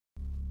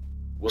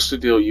What's the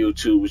deal,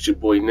 YouTube? It's your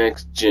boy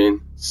Next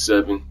Gen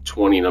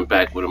 720, and I'm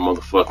back with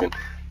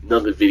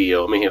another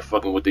video. I'm in here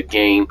fucking with the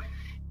game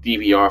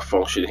DVR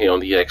function here on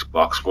the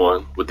Xbox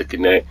One with the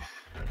Kinect.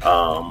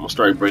 I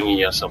started bringing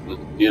you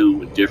something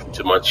new and different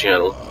to my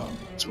channel,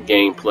 some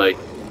gameplay.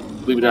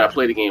 Believe it or not, I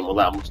play the game a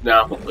lot.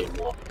 Now I'm gonna play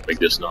more like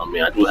this now,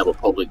 man. I do have a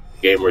public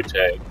gamer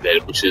tag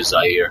which is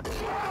Zaire.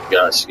 You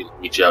guys can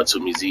reach out to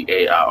me,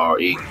 Zaire.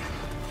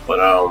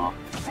 But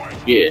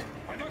yeah,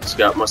 just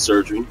got my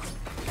surgery.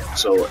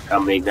 So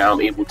now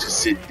I'm able to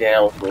sit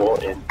down more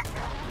and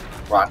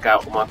rock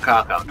out with my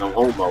cock out, no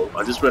homo.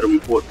 I just read a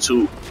report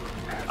too.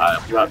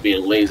 I'm not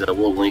being lazy. I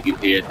will link it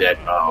here that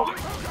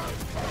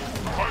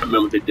I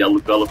remember the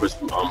developers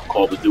from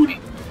Call of Duty,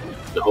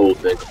 the whole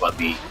thing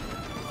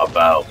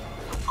about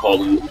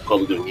Call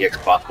of Duty the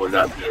Xbox One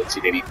not being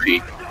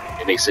 1080p,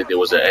 and they said there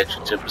was an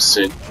extra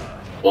 10%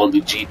 on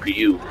the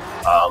GPU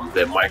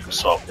that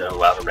Microsoft that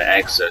allowed them to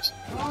access.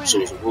 So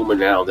there's a rumor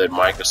now that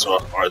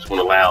Microsoft is going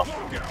to allow.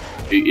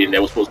 And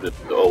that was supposed to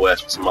be the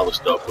OS for some other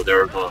stuff, but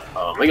they're going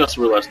to, they got to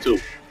realize too,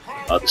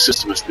 the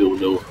system is still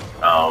new,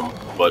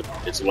 but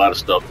it's a lot of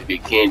stuff that they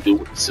can do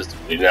with the system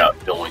they're not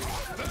doing.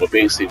 But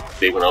basically,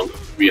 they're going to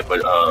re-up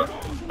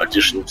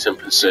additional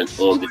 10%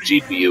 on the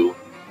GPU,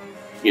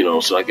 you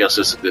know, so I guess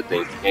that's a good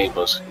thing for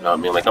gamers, you know what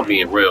I mean? Like, I'm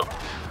being real.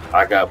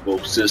 I got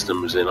both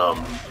systems and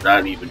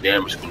not even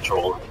damage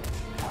control.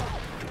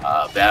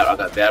 I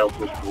got battle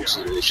controls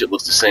and the shit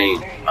looks the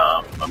same.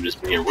 I'm just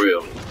being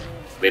real.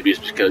 Maybe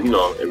it's because, you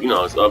know,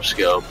 it's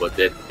upscale, but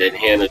that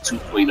HANA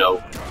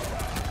 2.0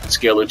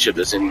 scalar chip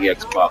that's in the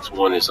Xbox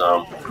One is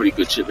a pretty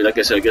good chip. And like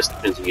I said, I guess it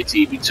depends on your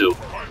TV too.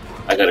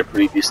 I got a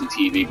pretty decent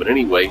TV, but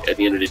anyway, at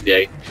the end of the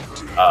day,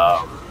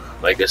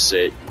 like I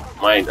said,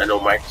 I know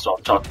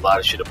Microsoft talked a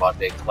lot of shit about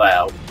their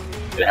cloud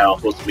and how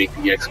it's supposed to make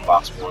the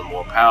Xbox One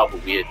more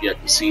powerful. We had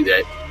yet to see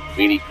that.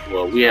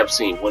 We have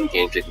seen one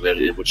game take of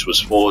it, which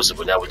was Forza,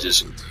 but that was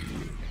just,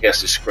 I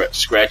guess, just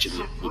scratching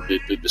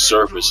the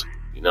surface.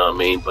 You know what I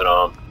mean? But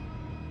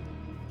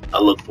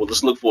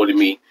let's look forward to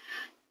me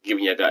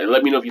giving you guys.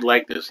 Let me know if you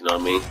like this. You know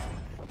what I mean?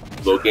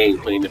 Little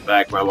gameplay in the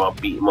background while I'm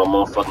beating my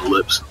motherfucking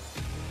lips.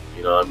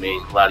 You know what I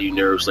mean? A lot of you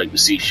nerds like to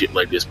see shit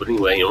like this. But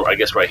anyway, you know, I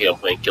guess right here I'm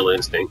playing Killer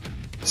Instinct.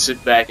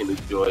 Sit back and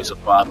enjoy. It's a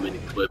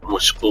 5-minute clip. I'm gonna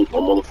close my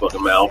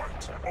motherfucking mouth.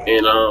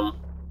 And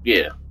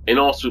yeah. And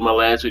also my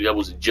last video that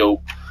was a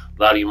joke.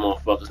 A lot of you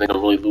motherfuckers think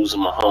I'm really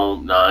losing my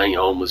home. Nah, I ain't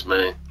homeless,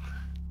 man.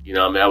 You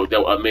know what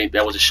I mean?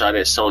 That was a shot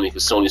at Sony,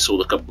 because Sony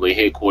sold a couple of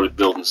headquarters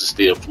buildings to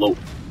stay afloat.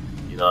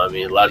 You know what I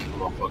mean? A lot of you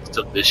motherfuckers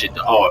took this shit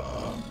to heart.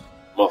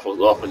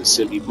 Motherfuckers offering to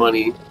send me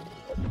money.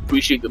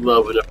 Appreciate the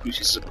love and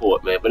appreciate the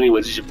support, man. But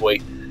anyway, this is your boy,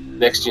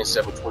 Next Gen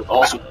 720.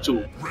 Also,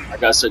 too, I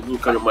got some new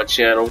content on my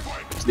channel.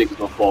 These niggas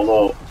gonna fall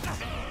off.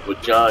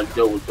 With John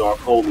Doe and Dark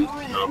Holy. You know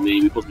what I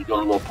mean? We're supposed to be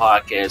doing a little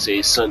podcast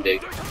every Sunday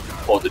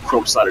called The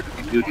Crump Side of the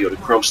Community, or The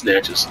Crump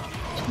Snatchers.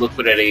 So look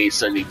for that every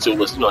Sunday, too.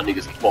 Let's, you know,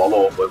 niggas can fall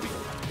off, but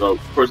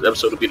first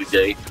episode will be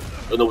today.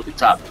 Don't know what the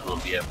topic is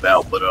gonna be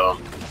about, but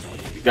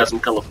you got some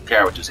colorful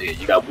characters here.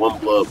 You got one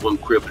blood, one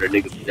crip, and a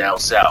nigga from down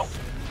south.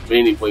 But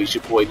anyway, it's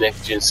your boy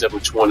Next Gen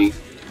 720.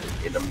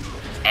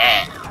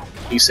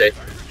 He said,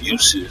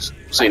 deuces.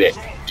 Say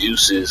that,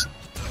 deuces.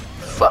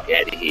 Fuck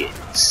out of here.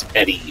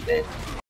 Steady, man.